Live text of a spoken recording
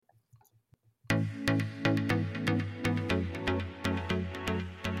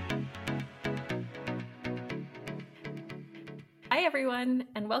Hi, everyone,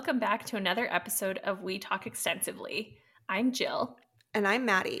 and welcome back to another episode of We Talk Extensively. I'm Jill. And I'm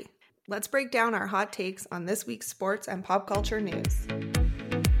Maddie. Let's break down our hot takes on this week's sports and pop culture news.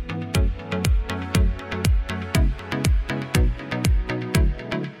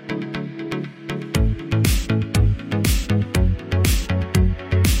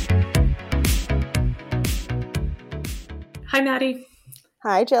 Hi, Maddie.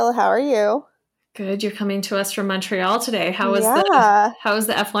 Hi, Jill. How are you? Good. You're coming to us from Montreal today. How was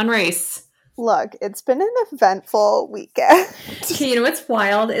the F1 race? Look, it's been an eventful weekend. Okay, you know what's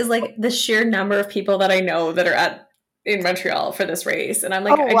wild is like the sheer number of people that I know that are in Montreal for this race, and I'm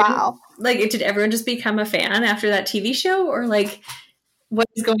like, wow! Did everyone just become a fan after that TV show, or like, what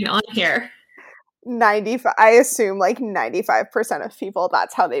is going on here? 95. I assume like 95% of people,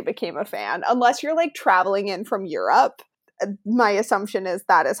 that's how they became a fan, unless you're like traveling in from Europe. My assumption is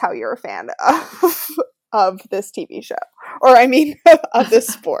that is how you're a fan of this TV show, or I mean, of this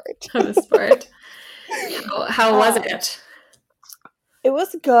sport. Of the sport. How was it? It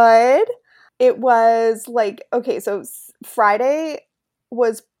was good. It was like, okay, so Friday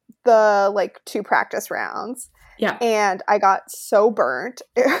was the like 2 practice rounds. Yeah. And I got so burnt.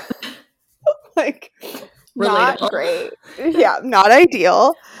 Like, Relatable. Not great. Yeah, not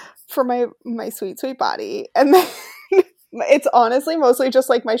ideal for my sweet, sweet body. And then it's honestly mostly just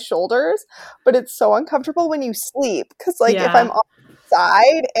like my shoulders, but it's so uncomfortable when you sleep. Because like if I'm on the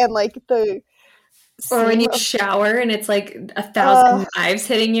side and like the... Or when you shower and it's like 1,000 knives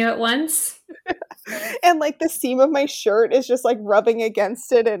hitting you at once. And like the seam of my shirt is just like rubbing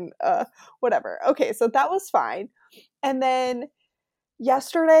against it and whatever. Okay, so that was fine. And then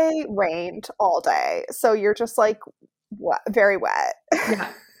yesterday rained all day. So you're just like very wet.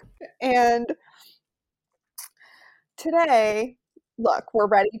 Yeah. And today, look, we're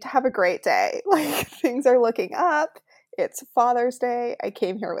ready to have a great day. Like things are looking up. It's Father's Day. I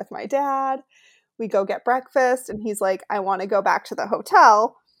came here with my dad. We go get breakfast and he's like, I want to go back to the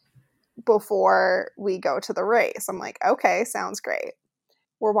hotel before we go to the race. I'm like, okay, sounds great.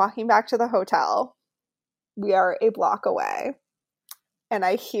 We're walking back to the hotel. We are a block away. And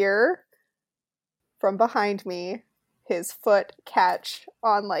I hear from behind me his foot catch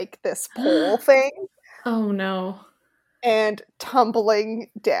on like this pole thing. Oh no. And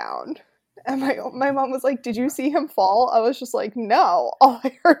tumbling down. And my mom was like, did you see him fall? I was just like, no. All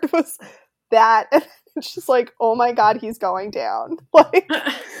I heard was that. And she's like, oh my God, he's going down. Like,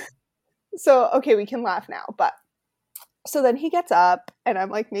 so, okay, we can laugh now. But so then he gets up and I'm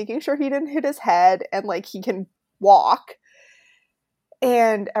like making sure he didn't hit his head and like he can walk.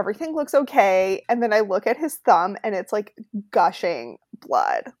 And everything looks okay. And then I look at his thumb and it's like gushing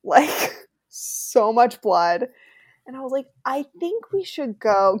blood. Like so much blood. And I was like, I think we should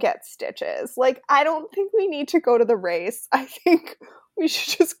go get stitches. Like, I don't think we need to go to the race. I think we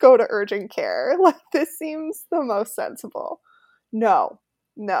should just go to urgent care. Like, this seems the most sensible. No.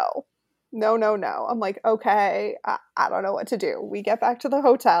 I'm like, okay, I don't know what to do. We get back to the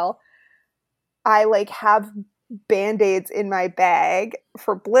hotel. I like have Band-Aids in my bag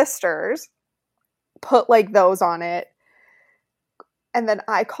for blisters. Put like those on it. And then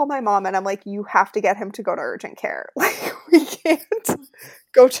I call my mom and I'm like, you have to get him to go to urgent care. Like, we can't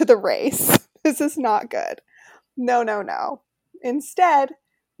go to the race. This is not good. No. Instead,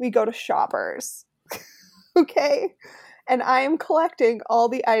 we go to Shoppers. Okay? And I am collecting all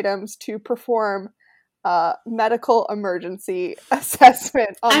the items to perform medical emergency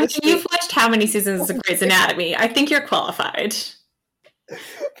assessment on the street. You've watched how many seasons of Grey's Anatomy? I think you're qualified.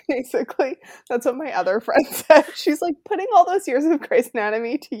 Basically, that's what my other friend said. She's like, putting all those years of Grey's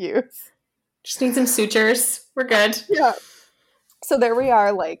Anatomy to use. Just need some sutures. We're good. Yeah. So there we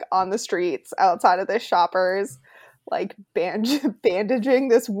are, like, on the streets outside of this Shoppers, like, bandaging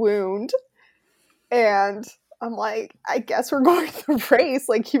this wound. And I'm like, I guess we're going to the race.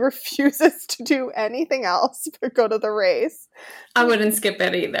 Like, he refuses to do anything else but go to the race. I wouldn't skip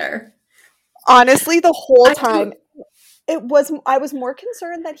it either. Honestly, the whole time... I was more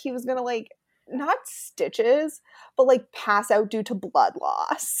concerned that he was gonna like not stitches, but like pass out due to blood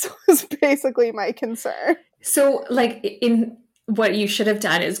loss was basically my concern. So like in what you should have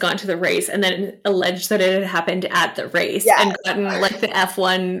done is gone to the race and then alleged that it had happened at the race and gotten like the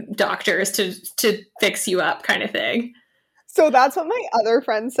F1 doctors to fix you up kind of thing. So that's what my other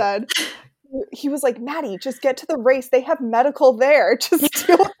friend said. He was like, Maddie, just get to the race. They have medical there. Just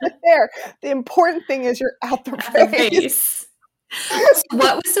deal with it there. The important thing is you're at the race. So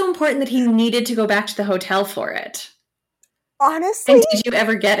what was so important that he needed to go back to the hotel for it? Honestly. And did you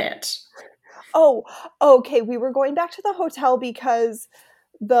ever get it? Oh, okay. We were going back to the hotel because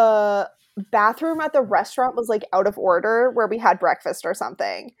the bathroom at the restaurant was like out of order where we had breakfast or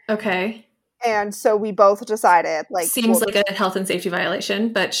something. Okay. And so we both decided like seems like a health and safety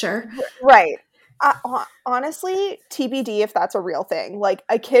violation, but sure. Right. Honestly, TBD if that's a real thing. Like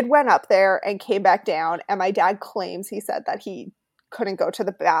a kid went up there and came back down, and my dad claims he said that he couldn't go to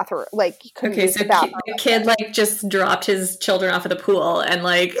the bathroom. Like he couldn't use the bathroom. The kid like just dropped his children off at the pool and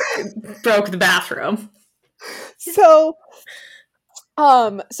like broke the bathroom. So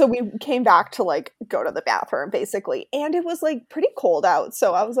we came back to like go to the bathroom basically, and it was like pretty cold out.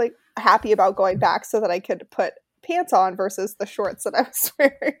 So I was like happy about going back so that I could put pants on versus the shorts that I was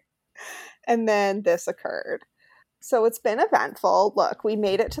wearing. And then this occurred. So it's been eventful. Look, we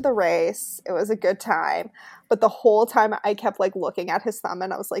made it to the race. It was a good time. But the whole time I kept like looking at his thumb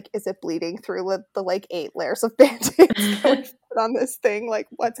and I was like, is it bleeding through the like 8 layers of Band-Aids that we put on this thing? Like,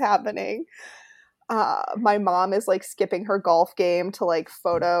 what's happening? My mom is like skipping her golf game to like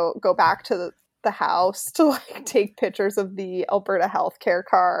go back to the house to like take pictures of the Alberta healthcare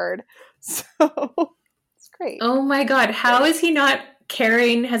card. So it's great. Oh my God. How is he not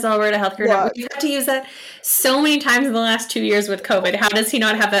carrying his Alberta healthcare number? We've had to use that so many times in the last 2 years with COVID. How does he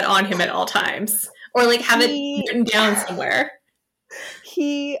not have that on him at all times? Or like have it written down somewhere?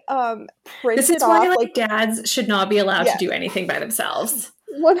 He printed This is why like dads should not be allowed to do anything by themselves.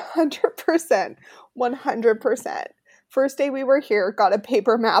 100%. 100%. First day we were here, got a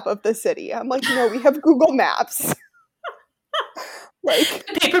paper map of the city. I'm like, no, we have Google Maps. Like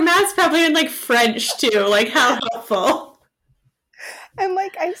the paper map's probably in like French too. Like how helpful. And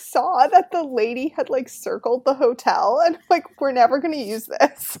like I saw that the lady had like circled the hotel, and like we're never going to use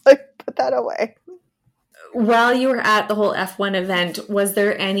this. Like put that away. While you were at the whole F1 event, was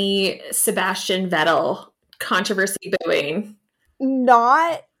there any Sebastian Vettel controversy booing?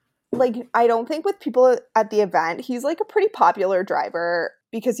 Not like, I don't think with people at the event. He's like a pretty popular driver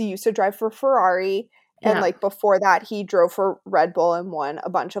because he used to drive for Ferrari. And like before that, he drove for Red Bull and won a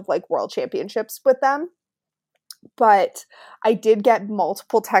bunch of like world championships with them. But I did get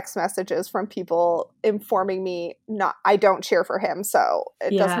multiple text messages from people informing me I don't cheer for him, so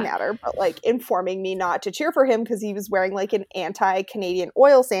it doesn't matter, but like informing me not to cheer for him because he was wearing like an anti-Canadian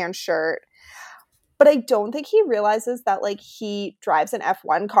oil sand shirt. But I don't think he realizes that like he drives an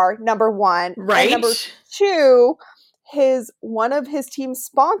F1 car, number one. Right. And number two, one of his team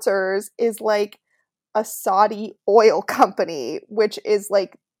sponsors is like a Saudi oil company, which is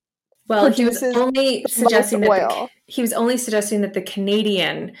like he was only suggesting that the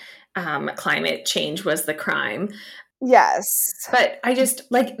Canadian climate change was the crime. Yes. But I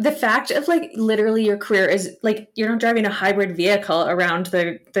just like the fact of like literally your career is like you're not driving a hybrid vehicle around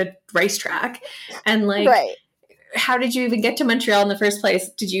the racetrack. And like how did you even get to Montreal in the first place?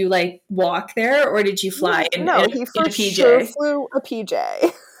 Did you like walk there or did you fly in a PJ? Sure flew a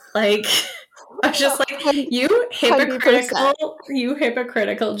PJ. Like I was just like, you hypocritical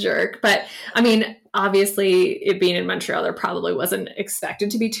jerk. But I mean, obviously it being in Montreal, there probably wasn't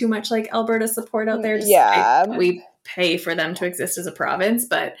expected to be too much like Alberta support out there. We pay for them to exist as a province,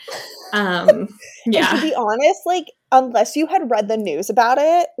 but And to be honest, like unless you had read the news about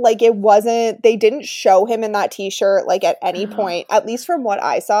it, like they didn't show him in that t-shirt like at any point, at least from what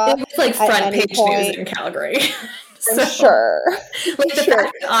I saw. It was like front page news in Calgary. So, sure. Like the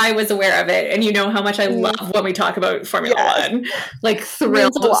fact that I was aware of it, and you know how much I love when we talk about Formula One. Like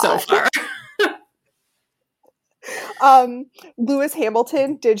thrilled so far. Lewis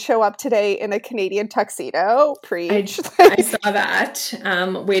Hamilton did show up today in a Canadian tuxedo. Preach. I saw that.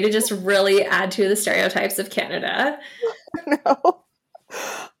 Way to just really add to the stereotypes of Canada. No.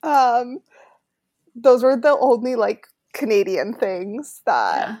 Those were the only like Canadian things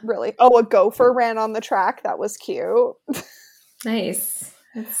that really a gopher ran on the track. That was cute. Nice.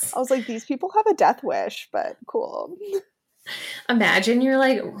 I was like, these people have a death wish, but cool. Imagine you're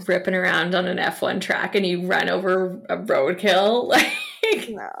like ripping around on an F1 track and you run over a roadkill. Like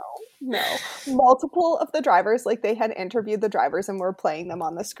no. Multiple of the drivers, like they had interviewed the drivers and were playing them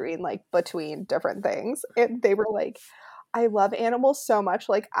on the screen like between different things. And they were like, I love animals so much.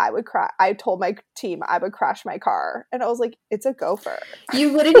 Like I told my team I would crash my car. And I was like, it's a gopher.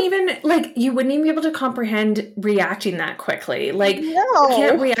 You wouldn't even be able to comprehend reacting that quickly. Like you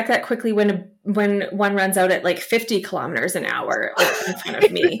can't react that quickly when one runs out at like 50 kilometers an hour in front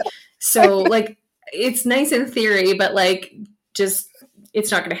of me. So like, it's nice in theory, but like just,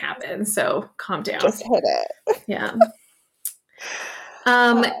 it's not going to happen. So calm down. Just hit it. Yeah.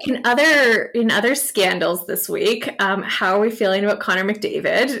 In other scandals this week, how are we feeling about Connor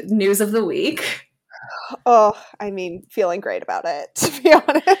McDavid? News of the week. Oh, I mean, feeling great about it, to be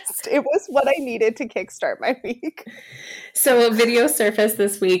honest. It was what I needed to kickstart my week. So a video surfaced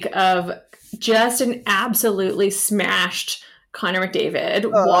this week of just an absolutely smashed Connor McDavid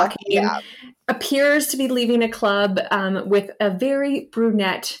walking, appears to be leaving a club with a very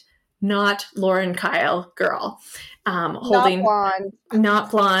brunette, not Lauren Kyle girl. Holding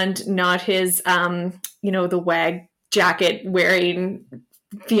not blonde, not his the wag jacket wearing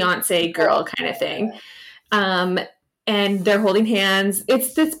fiance girl kind of thing. And they're holding hands.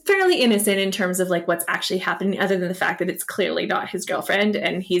 It's fairly innocent in terms of like what's actually happening, other than the fact that it's clearly not his girlfriend,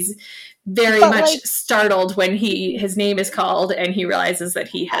 and he's very much startled when his name is called and he realizes that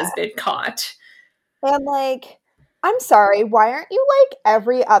he has been caught. And like, I'm sorry, why aren't you like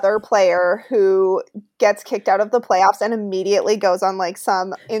every other player who gets kicked out of the playoffs and immediately goes on like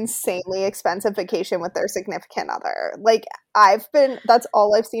some insanely expensive vacation with their significant other? Like, that's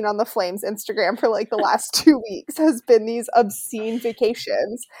all I've seen on the Flames Instagram for like the last 2 weeks has been these obscene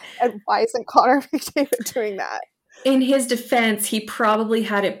vacations. And why isn't Connor McDavid doing that? In his defense, he probably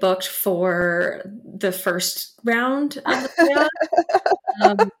had it booked for the first round of the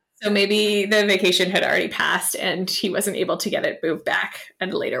playoffs. So maybe the vacation had already passed and he wasn't able to get it moved back a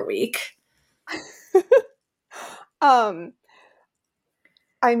later week. I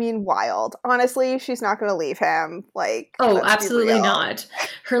mean, wild. Honestly, she's not going to leave him. Like, oh, absolutely not.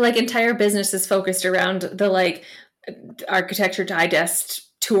 Her like entire business is focused around the like Architecture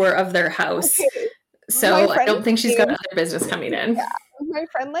Digest tour of their house. Okay. So I don't think she's got other business coming in. Yeah. My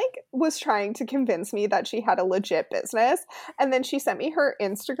friend like was trying to convince me that she had a legit business, and then she sent me her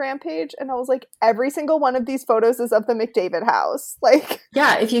Instagram page, and I was like, every single one of these photos is of the McDavid house. Like,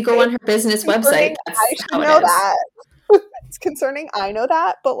 yeah, if you go on her business website, that's I should know that. It's concerning, I know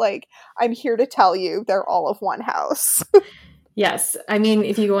that, but like, I'm here to tell you they're all of one house. Yes, I mean,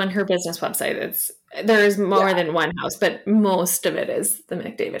 if you go on her business website, there's more than one house, but most of it is the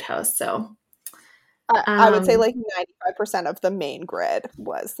McDavid house. So I would say like 95% of the main grid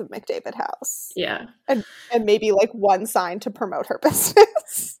was the McDavid house. Yeah. And maybe like one sign to promote her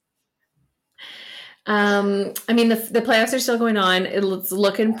business. I mean, the playoffs are still going on. It's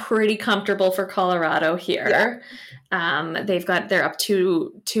looking pretty comfortable for Colorado here. Yeah. They're up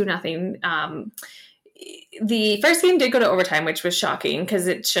 2-0. The first game did go to overtime, which was shocking because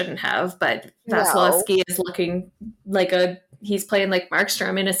it shouldn't have, but Vasilevsky is looking like he's playing like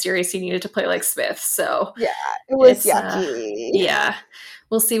Markstrom in a series he needed to play like Smith. So yeah, it was yucky. Yeah,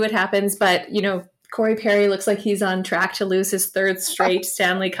 we'll see what happens. But Corey Perry looks like he's on track to lose his third straight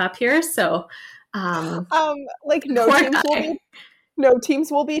Stanley Cup here. So, like no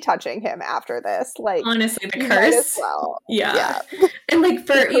teams will be touching him after this. Like, honestly, the curse. Yeah. And like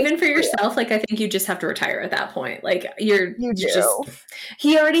even for yourself, like I think you just have to retire at that point. Like he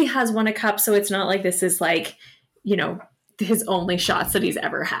already has won a cup, so it's not like this is like his only shots that he's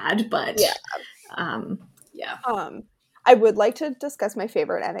ever had. But I would like to discuss my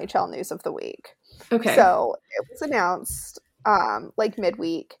favorite NHL news of the week. Okay. So it was announced like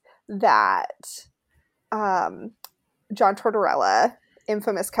midweek that John Tortorella,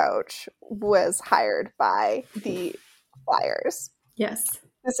 infamous coach, was hired by the Flyers. Yes.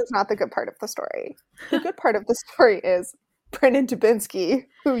 This is not the good part of the story. The good part of the story is Brendan Dubinsky,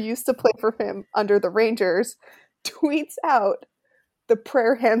 who used to play for him under the Rangers, tweets out the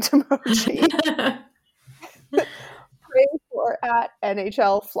prayer hand emoji. Pray for at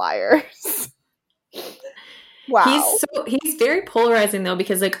NHL Flyers. Wow. He's very polarizing though,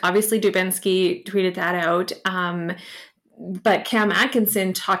 because like obviously Dubinsky tweeted that out. But Cam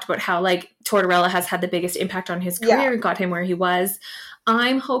Atkinson talked about how like Tortorella has had the biggest impact on his career and got him where he was.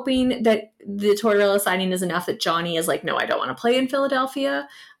 I'm hoping that the Tortorella signing is enough that Johnny is like, no, I don't want to play in Philadelphia.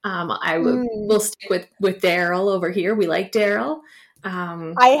 We'll stick with Daryl over here. We like Daryl.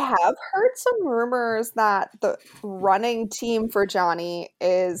 I have heard some rumors that the running team for Johnny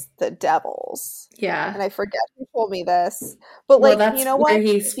is the Devils. Yeah. And I forget who told me this. But like, you know what?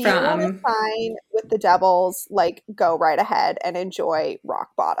 He's if from. You want to sign with the Devils, like go right ahead and enjoy rock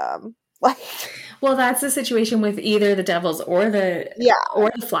bottom. Like, well, that's the situation with either the Devils or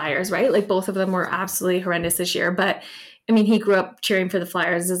the Flyers, right? Like both of them were absolutely horrendous this year. But I mean, he grew up cheering for the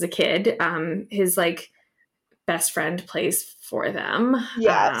Flyers as a kid. His like best friend plays for them.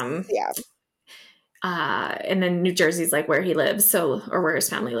 Yes. And then New Jersey's like where he lives, or where his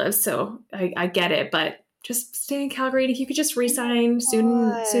family lives. So I get it, but just stay in Calgary. If you could just resign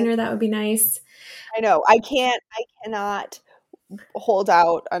sooner, that would be nice. I know. I cannot hold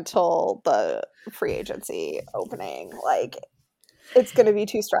out until the free agency opening. Like, it's going to be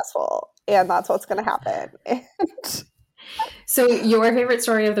too stressful, and that's what's going to happen. So your favorite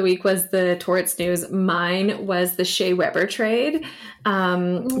story of the week was the Torts news. Mine was the Shea Weber trade,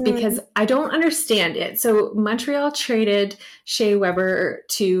 because I don't understand it. So Montreal traded Shea Weber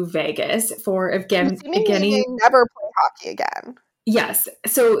to Vegas for Evgeny. Never play hockey again. Yes.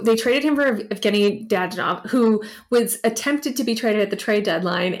 So they traded him for Evgeny Dadonov, who was attempted to be traded at the trade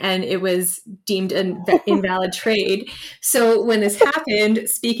deadline, and it was deemed an invalid trade. So when this happened,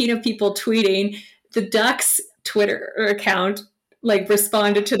 speaking of people tweeting, the Ducks Twitter account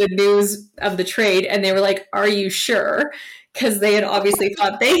responded to the news of the trade, and they were like, "Are you sure?" Because they had obviously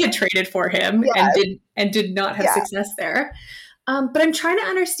thought they had traded for him and did not have success there. But I'm trying to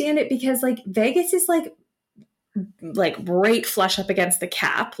understand it because Vegas is right flush up against the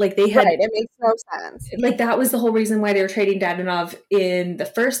cap. They had it makes no sense. That was the whole reason why they were trading Dadonov in the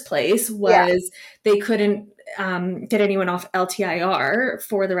first place was they couldn't get anyone off LTIR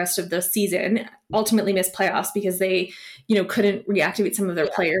for the rest of the season, ultimately missed playoffs because they, couldn't reactivate some of their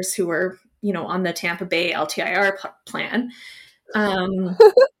players who were, on the Tampa Bay LTIR plan.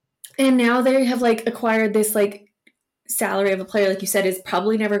 And now they have acquired this salary of a player, like you said, is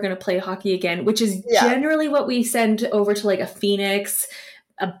probably never going to play hockey again, which is generally what we send over to a Phoenix,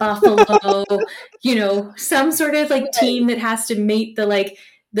 a Buffalo, some sort of team that has to meet the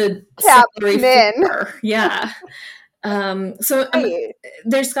salary floor. Yeah. So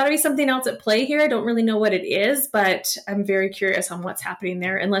there's got to be something else at play here. I don't really know what it is, but I'm very curious on what's happening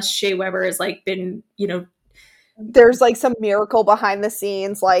there. Unless Shea Weber has been, there's some miracle behind the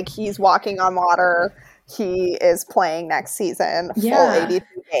scenes, he's walking on water. He is playing next season, full 82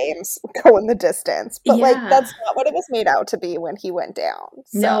 games, going the distance. But that's not what it was made out to be when he went down.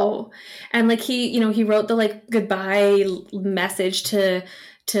 So. No. And he wrote the goodbye message to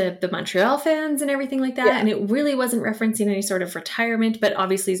the Montreal fans and everything like that. Yeah. And it really wasn't referencing any sort of retirement, but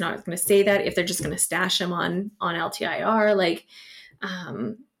obviously he's not going to say that if they're just going to stash him on LTIR.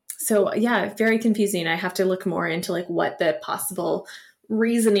 So very confusing. I have to look more into what the possible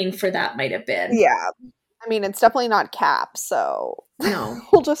reasoning for that might have been. Yeah. I mean, it's definitely not cap, so no.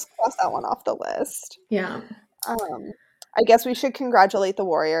 We'll just cross that one off the list. Yeah. I guess we should congratulate the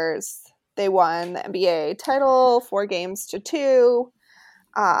Warriors. They won the NBA title 4-2.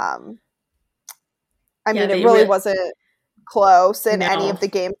 It really wasn't close in any of the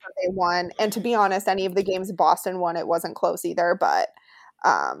games that they won. And to be honest, any of the games Boston won, it wasn't close either. But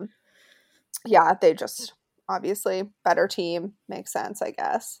they just obviously better team. Makes sense, I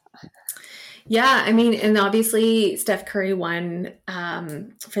guess. Yeah, and obviously Steph Curry won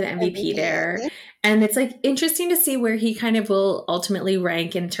for the MVP there. And it's interesting to see where he kind of will ultimately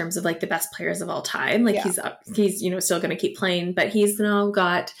rank in terms of the best players of all time. He's still going to keep playing, but he's now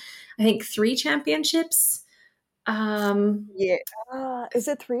got, I think, 3 championships. Is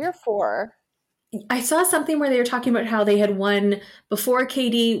it 3 or 4? I saw something where they were talking about how they had won before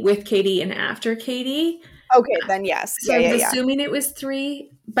KD, with KD, and after KD. Okay, then yes. So I'm assuming it was 3,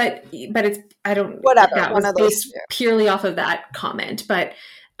 but it's, I don't, whatever. That was based purely off of that comment. But,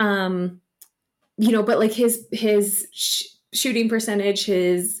 but his shooting percentage,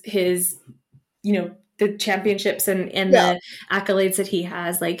 his the championships and the accolades that he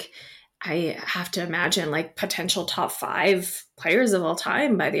has, I have to imagine potential top 5 players of all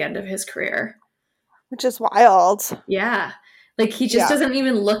time by the end of his career. Which is wild. Yeah. He just doesn't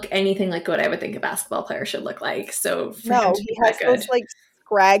even look anything like what I would think a basketball player should look like. So he has this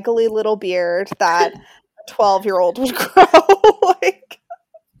scraggly little beard that a 12-year-old would grow.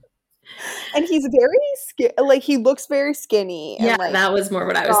 And he's very he looks very skinny. And, that was more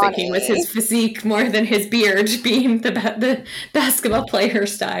what I was thinking, was his physique more than his beard being the basketball player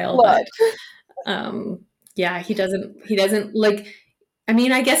style. But he doesn't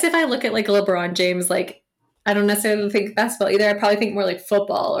I guess if I look at LeBron James, I don't necessarily think basketball either. I probably think more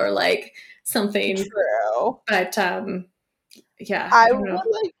football or something. True. But I would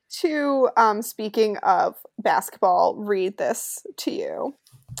like to, speaking of basketball, read this to you.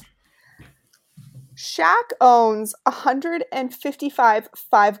 Shaq owns 155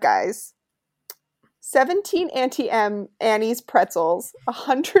 Five Guys, 17 Auntie Annie's pretzels,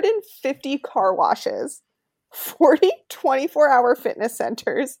 150 car washes, 40 24-hour fitness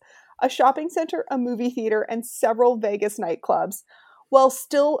centers, a shopping center, a movie theater, and several Vegas nightclubs, while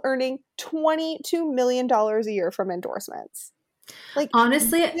still earning $22 million a year from endorsements.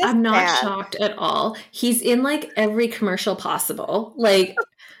 Honestly, I'm not shocked at all. He's in every commercial possible.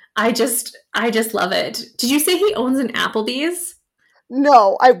 I just love it. Did you say he owns an Applebee's?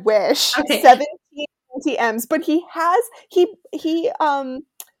 No, I wish. Okay. 17 ATMs, but he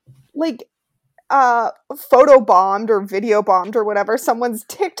photo bombed or video bombed or whatever someone's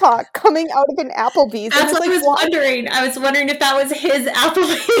TikTok coming out of an Applebee's. That's what I was wondering. I was wondering if that was his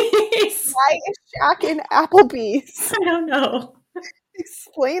Applebee's. Why is Shaq in Applebee's? I don't know.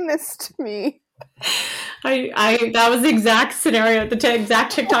 Explain this to me. I that was the exact scenario, the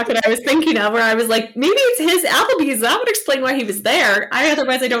exact TikTok that I was thinking of, where I was like, maybe it's his Applebee's. That would explain why he was there.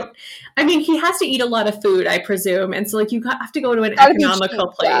 Otherwise, I don't. I mean, he has to eat a lot of food, I presume, and so like you have to go to an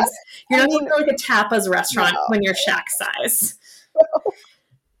economical place. Yeah. You're not going to like a tapas restaurant when you're Shaq size. No.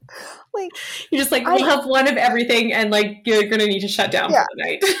 Like you just like we'll have one of everything, and like you're going to need to shut down for the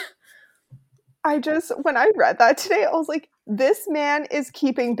night. When I read that today, I was like, this man is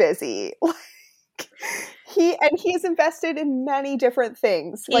keeping busy. He's invested in many different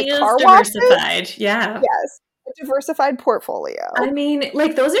things, like car diversified. Washes. Yeah. Yes. A diversified portfolio. I mean,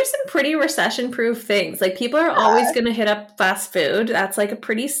 like those are some pretty recession-proof things. Like people are always going to hit up fast food. That's like a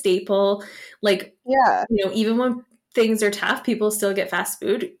pretty staple. Like, even when things are tough, people still get fast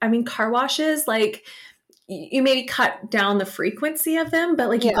food. I mean, car washes, like you maybe cut down the frequency of them, but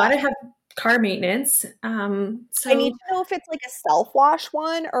like you got to have car maintenance. So I need to know if it's like a self-wash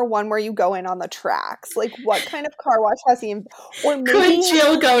one or one where you go in on the tracks. Like what kind of car wash has he or maybe could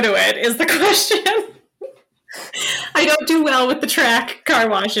Jill go to it is the question. I don't do well with the track car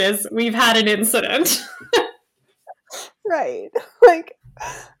washes. We've had an incident. Right. Like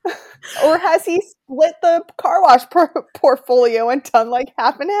or has he split the car wash portfolio and done like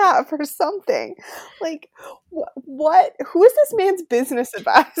half and half or something? Like, what? Who is this man's business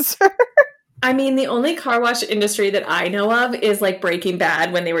advisor? I mean, the only car wash industry that I know of is like Breaking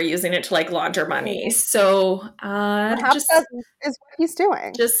Bad when they were using it to like launder money. So, perhaps that is what he's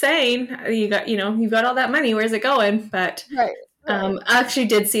doing. Just saying, you've got all that money. Where's it going? But right. I actually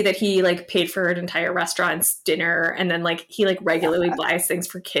did see that he like paid for an entire restaurant's dinner, and then like he like regularly buys things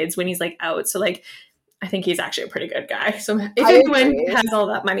for kids when he's like out. So like, I think he's actually a pretty good guy. So if anyone has all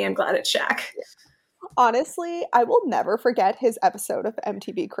that money, I'm glad it's Shaq. Honestly, I will never forget his episode of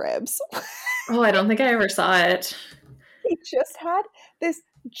MTV Cribs. Oh, I don't think I ever saw it. He just had this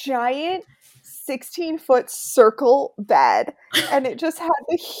giant 16-foot circle bed, and it just had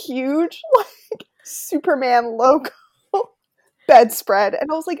the huge like Superman logo bedspread.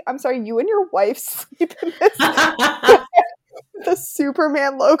 And I was like, I'm sorry, you and your wife sleep in this the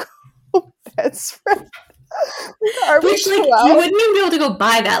Superman logo bedspread. Which like you wouldn't even be able to go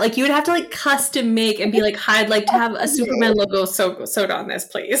buy that. Like you would have to like custom make and be like, I'd like to have a Superman logo sewed on this,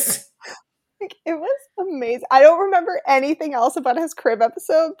 please. Like, it was amazing. I don't remember anything else about his crib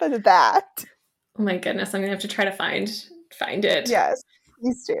episode but that. Oh my goodness, I'm gonna have to try to find it. Yes,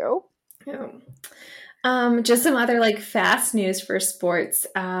 please do. Yeah. Just some other like fast news for sports.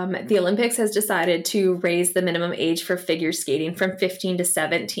 The Olympics has decided to raise the minimum age for figure skating from 15 to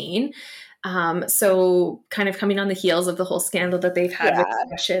 17. So kind of coming on the heels of the whole scandal that they've had with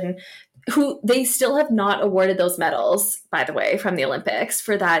Russian, who they still have not awarded those medals, by the way, from the Olympics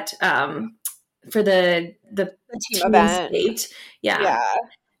for that, for the team event. State. Yeah.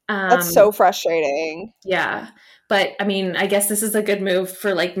 That's so frustrating. Yeah. But I mean, I guess this is a good move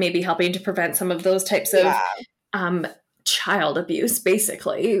for like maybe helping to prevent some of those types of child abuse,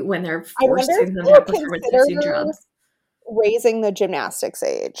 basically, when they're forcing them to have performance-enhancing drugs. Raising the gymnastics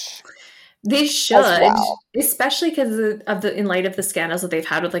age. They should, especially because of in light of the scandals that they've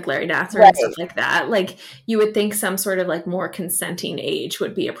had with like Larry Nassar and stuff like that. Like you would think some sort of like more consenting age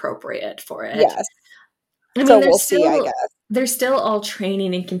would be appropriate for it. Yes. I mean, we'll see, I guess. They're still all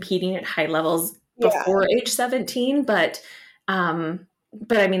training and competing at high levels before age 17, but I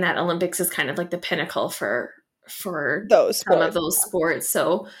mean that Olympics is kind of like the pinnacle for those some of those sports.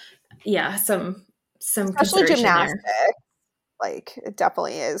 So yeah, some especially gymnastics. Like it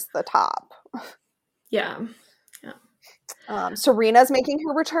definitely is the top. Yeah. Serena's making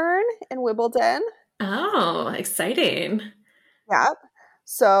her return in Wimbledon. Oh, exciting. Yeah.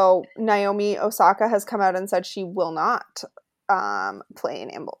 So Naomi Osaka has come out and said she will not play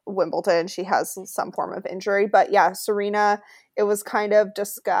in Wimbledon. She has some form of injury. But yeah, Serena, it was kind of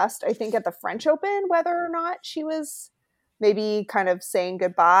discussed, I think, at the French Open, whether or not she was maybe kind of saying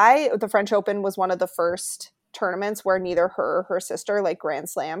goodbye. The French Open was one of the first tournaments where neither her or her sister, like Grand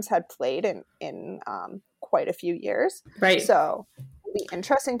Slams, had played in quite a few years. Right. So it'll be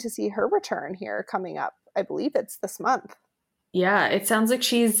interesting to see her return here coming up. I believe it's this month. Yeah, it sounds like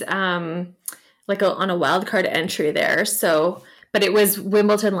she's like on a wild card entry there. So, but it was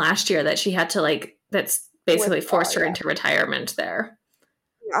Wimbledon last year that she had to like, that's basically forced her into retirement there.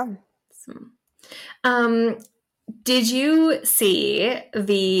 Yeah. So, did you see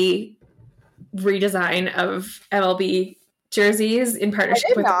the redesign of MLB jerseys in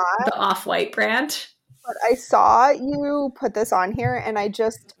partnership with not. the Off-White brand? But I saw you put this on here, and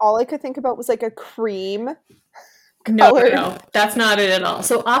all I could think about was like a cream colored. No, that's not it at all.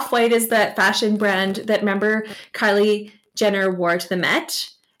 So Off-White is that fashion brand that, remember, Kylie Jenner wore to the Met,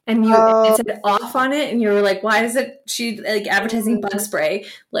 and it said off on it, and you were like, why is it she like advertising bug spray?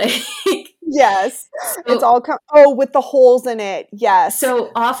 Like, yes, so, it's all with the holes in it. Yes.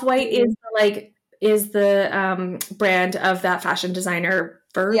 So Off-White is the brand of that fashion designer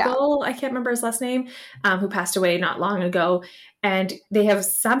Virgil, I can't remember his last name, who passed away not long ago. And they have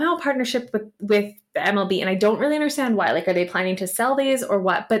somehow partnership with the MLB, and I don't really understand why. Like, are they planning to sell these or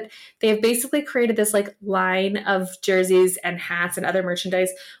what? But they have basically created this like line of jerseys and hats and other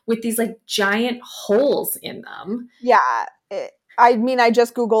merchandise with these like giant holes in them. Yeah. I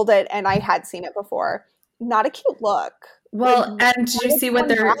just Googled it and I had seen it before. Not a cute look. Well, like, and did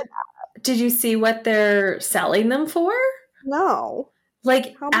you see what they're selling them for? No.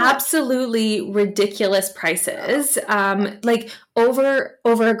 Like absolutely ridiculous prices. Like over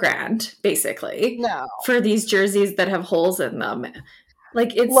 $1,000 basically. No. For these jerseys that have holes in them.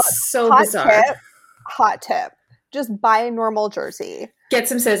 Like, it's so bizarre. Hot tip. Just buy a normal jersey. Get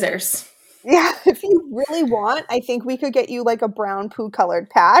some scissors. Yeah, if you really want, I think we could get you like a brown poo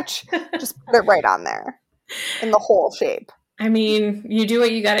colored patch. Just put it right on there in the hole shape. I mean, you do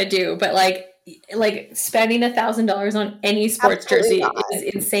what you got to do, but like spending $1,000 on any sports jersey is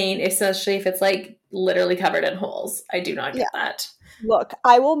insane, especially if it's like literally covered in holes. I do not get that. Look,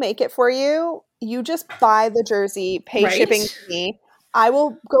 I will make it for you. You just buy the jersey, pay shipping to me. I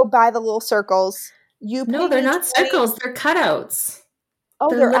will go buy the little circles. No, they're not circles. They're cutouts.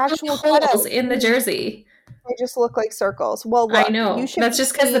 Oh, they're actual holes in the jersey. They just look like circles. Well, look, I know. That's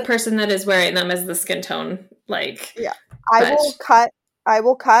just because the person that is wearing them is the skin tone. Like, yeah, I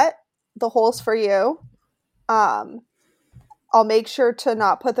will cut the holes for you. I'll make sure to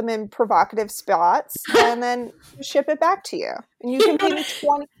not put them in provocative spots, and then ship it back to you. And you can pay me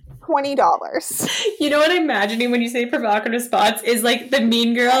 $20. You know what I'm imagining when you say provocative spots is like the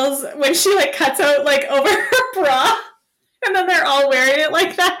Mean Girls when she like cuts out like over her bra, and then they're all wearing it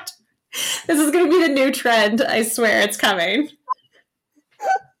like that. This is going to be the new trend. I swear it's coming.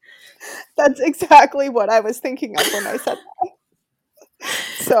 That's exactly what I was thinking of when I said that.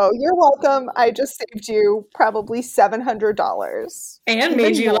 So you're welcome. I just saved you probably $700 and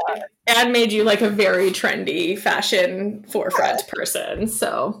made you like a very trendy fashion forefront person.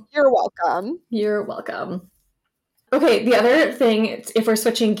 So you're welcome. You're welcome. Okay, the other thing, if we're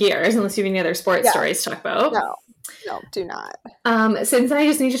switching gears, unless you have any other sports stories to talk about. No, do not. Since I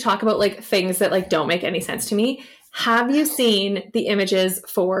just need to talk about like things that like don't make any sense to me. Have you seen the images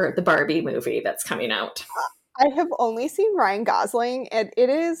for the Barbie movie that's coming out? I have only seen Ryan Gosling, and it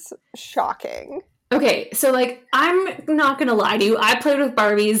is shocking. Okay, so like, I'm not gonna lie to you. I played with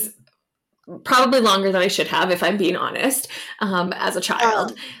Barbies probably longer than I should have, if I'm being honest, as a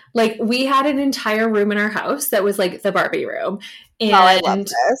child. Like, we had an entire room in our house that was like the Barbie room. And I love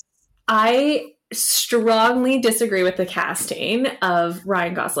this. I strongly disagree with the casting of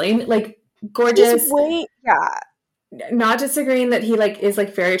Ryan Gosling. Like, gorgeous. Not disagreeing that he like is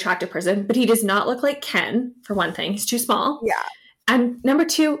like very attractive person, but he does not look like Ken, for one thing. He's too small. Yeah. And number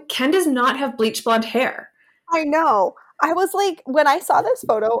two, Ken does not have bleach blonde hair. I know. I was like, when I saw this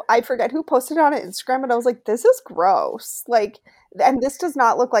photo, I forget who posted it on Instagram, and I was like, this is gross. Like, and this does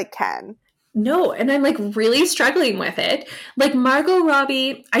not look like Ken. No, and I'm like really struggling with it. Like, Margot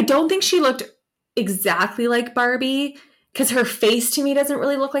Robbie, I don't think she looked exactly like Barbie, because her face to me doesn't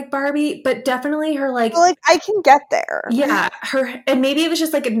really look like Barbie, but definitely her like... Well, like, I can get there. Yeah, her... And maybe it was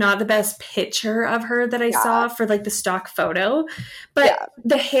just like not the best picture of her that I saw for like the stock photo. But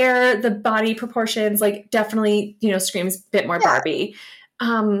the hair, the body proportions, like definitely, you know, screams a bit more Barbie.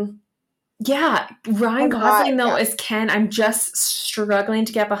 Ryan Gosling though as Ken, I'm just struggling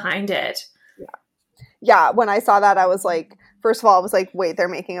to get behind it. Yeah, when I saw that, I was like... First of all, I was like, wait, they're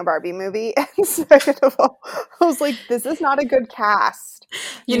making a Barbie movie? And second of all, I was like, this is not a good cast.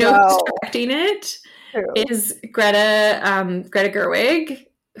 You know who's directing it? Who? Is Greta Gerwig,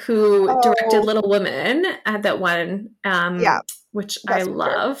 who directed Little Women at that one, which I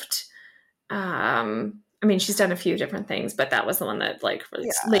loved. I mean, she's done a few different things, but that was the one that like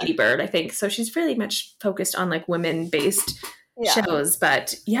Lady Bird, I think. So she's really much focused on like women-based shows.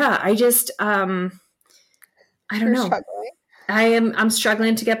 But yeah, I just, I don't know. Struggling. I'm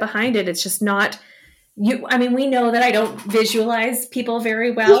struggling to get behind it. It's just not you. I mean, we know that I don't visualize people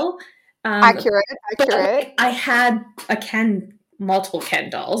very well. Accurate. But I had multiple Ken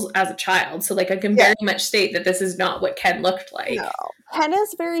dolls as a child. So like I can very much state that this is not what Ken looked like. No. Ken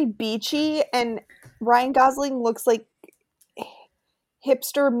is very beachy, and Ryan Gosling looks like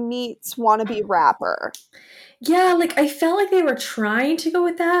hipster meets wannabe rapper. Yeah, like I felt like they were trying to go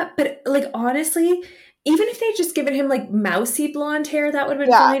with that, but like honestly, even if they'd just given him like mousy blonde hair, that would have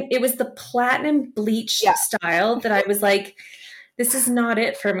been fine. It was the platinum bleach style that I was like, this is not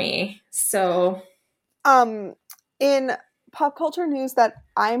it for me. So in pop culture news that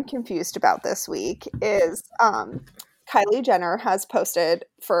I'm confused about this week is Kylie Jenner has posted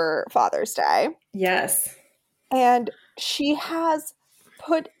for Father's Day. Yes. And she has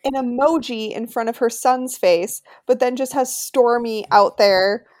put an emoji in front of her son's face, but then just has Stormy out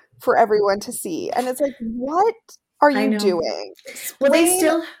there for everyone to see. And it's like, what are you doing? Well, they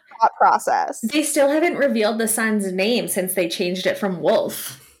still thought process. They still haven't revealed the son's name since they changed it from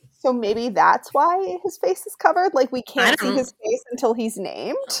Wolf. So maybe that's why his face is covered? Like, we can't see his face until he's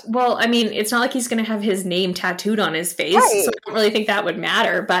named? Well, I mean, it's not like he's going to have his name tattooed on his face, so I don't really think that would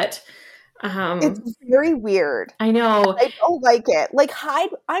matter, but it's very weird. I know. I don't like it. Like,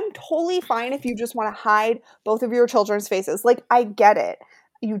 I'm totally fine if you just want to hide both of your children's faces. Like, I get it.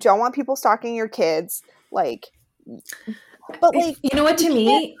 You don't want people stalking your kids. Like, but like, you know what, to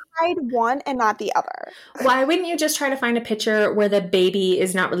me, hide one and not the other. Why wouldn't you just try to find a picture where the baby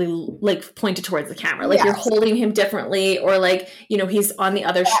is not really like pointed towards the camera? Like you're holding him differently, or like, you know, he's on the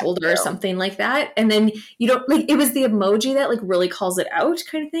other shoulder or something like that. And then you don't like, it was the emoji that like really calls it out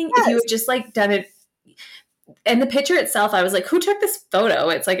kind of thing. If you had just like done it, and the picture itself, I was like, who took this photo?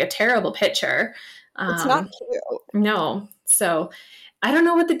 It's like a terrible picture. It's not cute. No. So I don't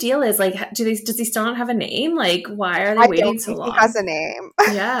know what the deal is. Like, does he still not have a name? Like, why are they waiting so long? He has a name.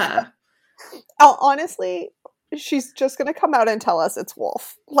 Yeah. Honestly, she's just going to come out and tell us it's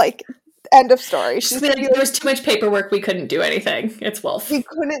Wolf. Like, end of story. She's like, there was too much paperwork. We couldn't do anything. It's Wolf. We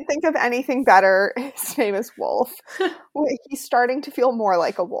couldn't think of anything better. His name is Wolf. He's starting to feel more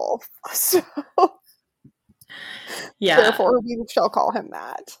like a wolf. So, yeah. Therefore, we shall call him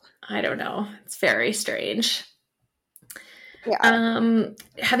that. I don't know. It's very strange. Yeah.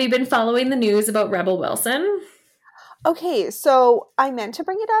 Have you been following the news about Rebel Wilson? Okay, so I meant to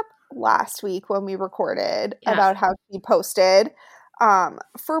bring it up last week when we recorded about how she posted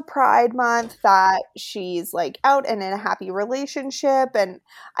for Pride Month that she's like out and in a happy relationship, and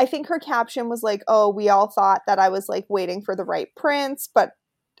I think her caption was like, "Oh, we all thought that I was like waiting for the right prince, but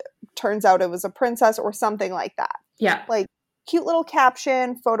turns out it was a princess," or something like that. Yeah. Like, cute little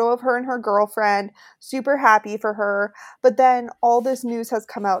caption, photo of her and her girlfriend, super happy for her. But then all this news has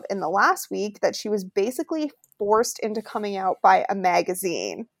come out in the last week that she was basically forced into coming out by a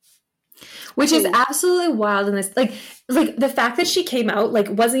magazine. Which is absolutely wild in this. Like the fact that she came out, like,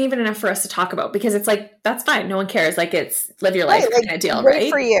 wasn't even enough for us to talk about, because it's like, that's fine. No one cares. Like, it's live your life kind of deal,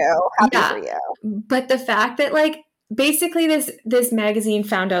 right? Great for you. Happy for you. But the fact that, like, basically this magazine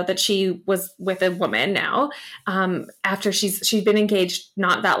found out that she was with a woman now, after she'd been engaged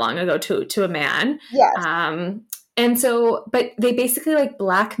not that long ago to a man. Yes. And so, but they basically like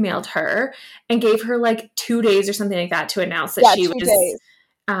blackmailed her and gave her like 2 days or something like that to announce that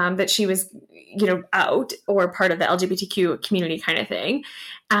she was, you know, out or part of the LGBTQ community kind of thing.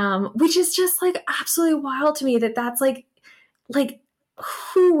 Which is just like absolutely wild to me that's like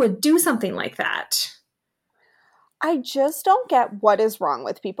who would do something like that? I just don't get what is wrong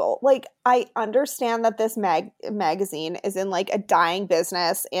with people. Like, I understand that this magazine is in like a dying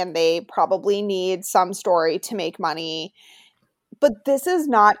business and they probably need some story to make money, but this is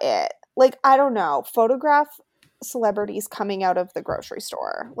not it. Like, I don't know, photograph celebrities coming out of the grocery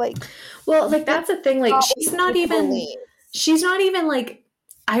store. Like, well, like that's the thing. Like, she's not even like,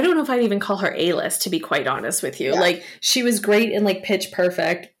 I don't know if I'd even call her A-list, to be quite honest with you. Yeah. Like, she was great in like Pitch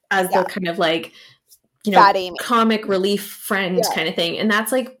Perfect as the kind of like, you know, comic relief friend kind of thing. And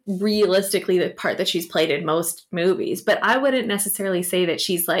that's like realistically the part that she's played in most movies. But I wouldn't necessarily say that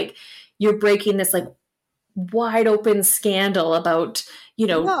she's like, you're breaking this like wide open scandal about, you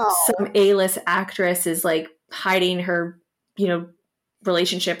know, some A-list actress is like hiding her, you know,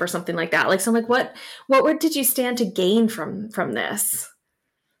 relationship or something like that. Like, so I'm like, what did you stand to gain from this?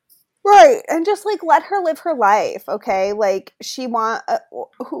 Right. And just like let her live her life. Okay. Like,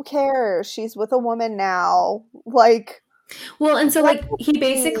 who cares? She's with a woman now. Like, well, and so like he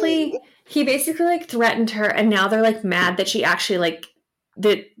basically like threatened her, and now they're like mad that she actually like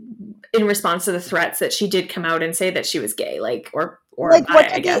that in response to the threats that she did come out and say that she was gay, like, or like,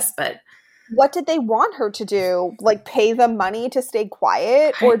 I guess, but what did they want her to do? Like, pay them money to stay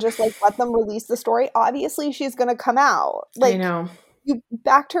quiet, or just like let them release the story? Obviously she's going to come out. Like, I know. You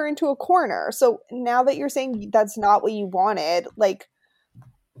backed her into a corner. So now that you're saying that's not what you wanted, like,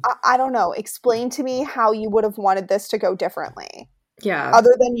 I don't know. Explain to me how you would have wanted this to go differently. Yeah.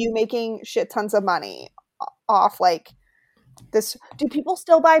 Other than you making shit tons of money off, like, Do people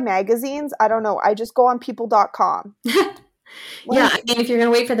still buy magazines? I don't know. I just go on people.com. Yeah, I mean, if you're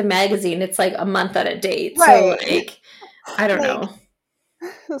gonna wait for the magazine, it's like a month out of date. Right. So like, I don't know.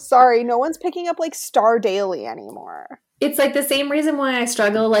 Sorry, no one's picking up like Star Daily anymore. It's like the same reason why I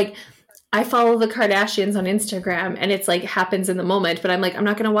struggle. Like, I follow the Kardashians on Instagram and it's like happens in the moment, but I'm like, I'm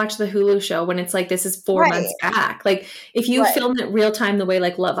not going to watch the Hulu show when it's like, this is 4 months back. Like, if you film it real time the way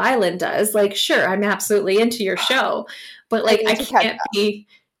like Love Island does, like, sure, I'm absolutely into your show, but like, I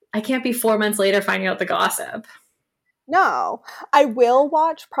can't be 4 months later finding out the gossip. No, I will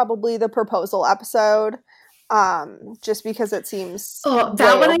watch probably the proposal episode. Just because it seems that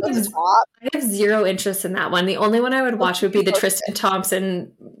one I have zero interest in that one. The only one I would watch would be the Tristan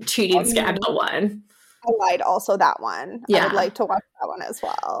Thompson cheating scandal one. I lied. Also, that one. Yeah, I would like to watch that one as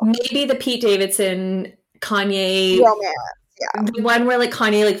well. Maybe the Pete Davidson Kanye romance. Yeah, the one where like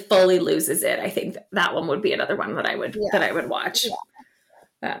Kanye like fully loses it. I think that one would be another one that I would watch.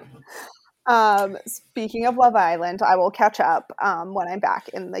 Yeah. Speaking of Love Island, I will catch up when I'm back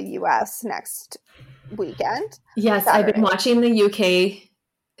in the US next weekend. Yes, Saturday. I've been watching the UK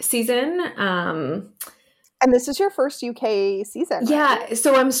season. And this is your first UK season, right? Yeah,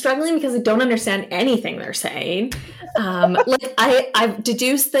 so I'm struggling because I don't understand anything they're saying. Like I've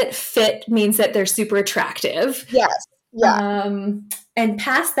deduced that fit means that they're super attractive. Yes. Yeah. And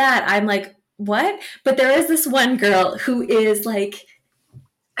past that, I'm like, what? But there is this one girl who is like,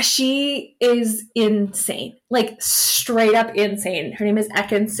 she is insane, like straight up insane. Her name is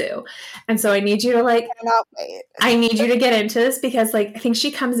Ekin-Su. And so I need you to like, I need you to get into this because like, I think she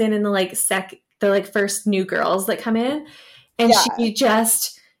comes in the like the like first new girls that come in and she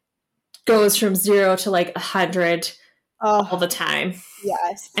just goes from 0 to like 100 all the time.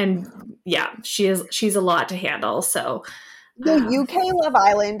 Yes. And yeah, she's a lot to handle. So the UK Love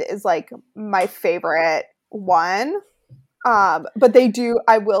Island is like my favorite one. But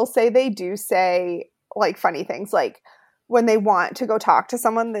I will say they do say like funny things. Like when they want to go talk to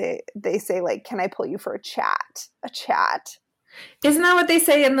someone, they say like, can I pull you for a chat? Isn't that what they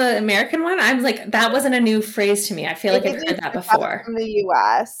say in the American one? I'm like, that wasn't a new phrase to me. I feel like I've heard that before. From the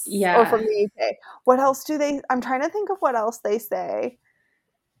US. Yeah. Or from the UK. What else I'm trying to think of what else they say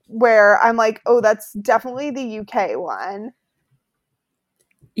where I'm like, oh, that's definitely the UK one.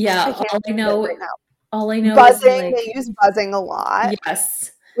 Yeah. All I know buzzing, is like, they use buzzing a lot.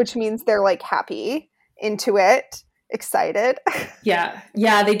 Yes. Which means they're like happy, into it, excited. Yeah.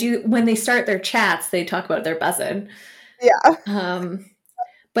 Yeah, they do. When they start their chats, they talk about their buzzing. Yeah.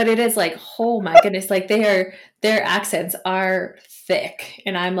 But it is like, oh my goodness, like their accents are thick.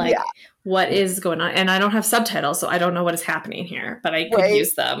 And I'm like, what is going on? And I don't have subtitles, so I don't know what is happening here, but I could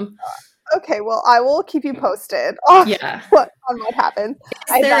use them. Okay, well, I will keep you posted on what happens.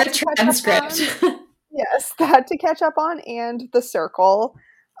 Is there a transcript? Yes, that to catch up on, and The Circle.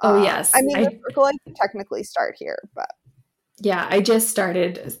 Oh, yes. I mean, The Circle, I can technically start here, but... Yeah, I just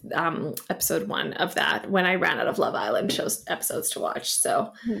started episode 1 of that when I ran out of Love Island episodes to watch,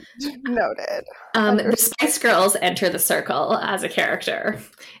 so... Noted. The Spice Girls enter The Circle as a character.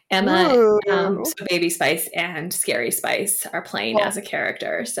 Emma, so Baby Spice and Scary Spice are playing as a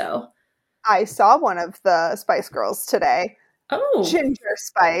character, so... I saw one of the Spice Girls today. Oh. Ginger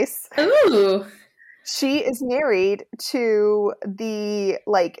Spice. Ooh. She is married to the,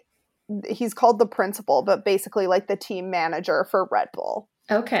 like, he's called the principal, but basically, like, the team manager for Red Bull.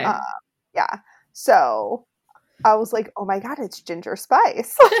 Okay. Yeah. So, I was like, oh my god, it's Ginger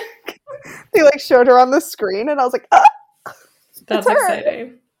Spice. They, like, showed her on the screen, and I was like, that's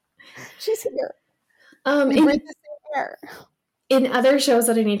exciting. She's here. We breathe the same air. In other shows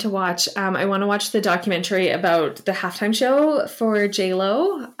that I need to watch, I want to watch the documentary about the halftime show for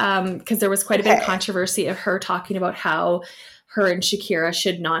J-Lo, because there was quite a bit of controversy of her talking about how her and Shakira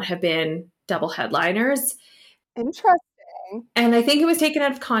should not have been double headliners. Interesting. And I think it was taken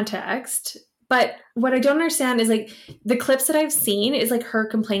out of context. But what I don't understand is like the clips that I've seen is like her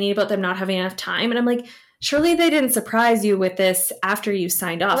complaining about them not having enough time. And I'm like, surely they didn't surprise you with this after you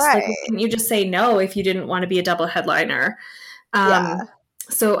signed off. Right. So like, didn't you just say no if you didn't want to be a double headliner?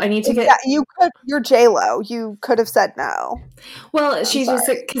 So I need to get... You're J-Lo. You could have said no. Well, she's just...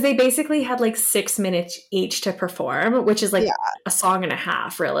 Because they basically had like 6 minutes each to perform, which is like a song and a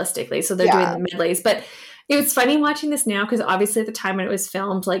half, realistically. So they're doing the medleys. But it was funny watching this now, because obviously at the time when it was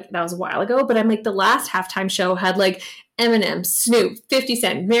filmed, like that was a while ago. But I'm like, the last halftime show had like Eminem, Snoop, 50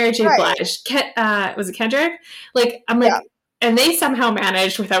 Cent, Mary J. Blige, was it Kendrick? Like, I'm like... And they somehow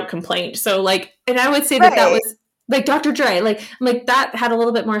managed without complaint. So like... And I would say that was... Like Dr. Dre, like I'm like that had a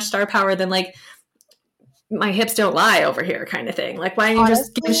little bit more star power than like My Hips Don't Lie over here kind of thing. Like why don't you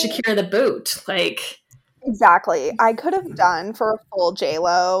just give Shakira the boot? Like Exactly. I could have done for a full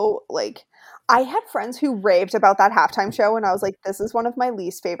J-Lo, like, I had friends who raved about that halftime show, and I was like, this is one of my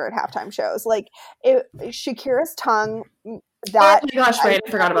least favorite halftime shows. Like, Shakira's tongue, that. Oh my gosh, right. I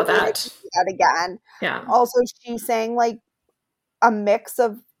forgot about that. That again. Yeah. Also, she sang, like, a mix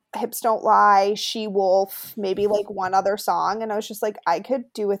of Hips Don't Lie, She Wolf, maybe, like, one other song, and I was just like, I could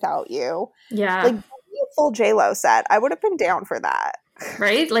do without you. Yeah. Like, a full J-Lo set. I would have been down for that.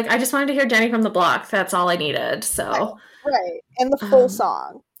 Right? Like, I just wanted to hear Jenny from the Block. That's all I needed, so. Right. And the full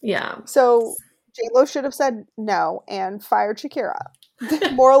song. Yeah. So J-Lo should have said no and fired Shakira.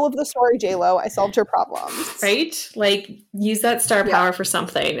 Moral of the story, J-Lo, I solved your problems. Right? Like, use that star power for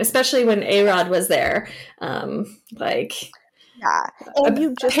something, especially when A-Rod was there. Like... Yeah. And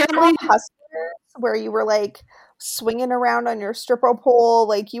you just came off Hustlers, where you were, like, swinging around on your stripper pole.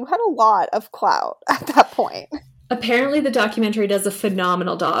 Like, you had a lot of clout at that point. Apparently, the documentary does a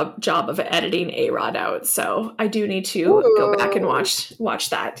phenomenal job of editing A-Rod out, so I do need to go back and watch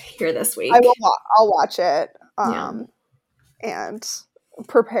that here this week. I'll watch it and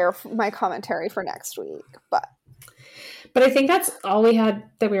prepare my commentary for next week. But I think that's all we had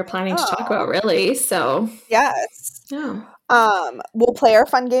that we were planning to talk about, really. So yes, yeah. We'll play our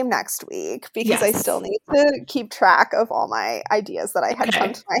fun game next week because I still need to keep track of all my ideas that I had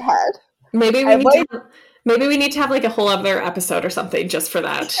come to my head. Maybe we need to have like a whole other episode or something just for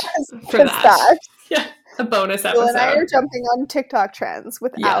that. Yeah, a bonus episode. Jill and I are jumping on TikTok trends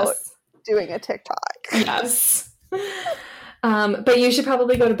without doing a TikTok. Yes. But you should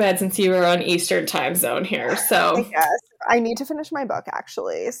probably go to bed since you are on Eastern time zone here. So yes, I need to finish my book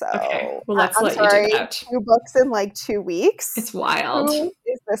actually. So okay, well let's let you do that. 2 books in like 2 weeks. It's wild. Who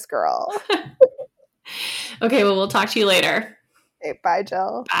is this girl? Okay, well we'll talk to you later. Okay, bye,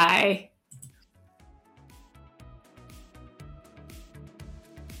 Jill. Bye.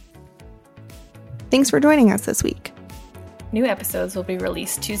 Thanks for joining us this week. New episodes will be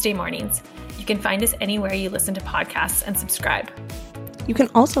released Tuesday mornings. You can find us anywhere you listen to podcasts and subscribe. You can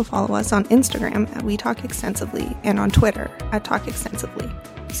also follow us on Instagram at We Talk Extensively and on Twitter at Talk Extensively.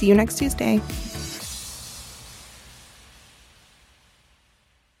 See you next Tuesday.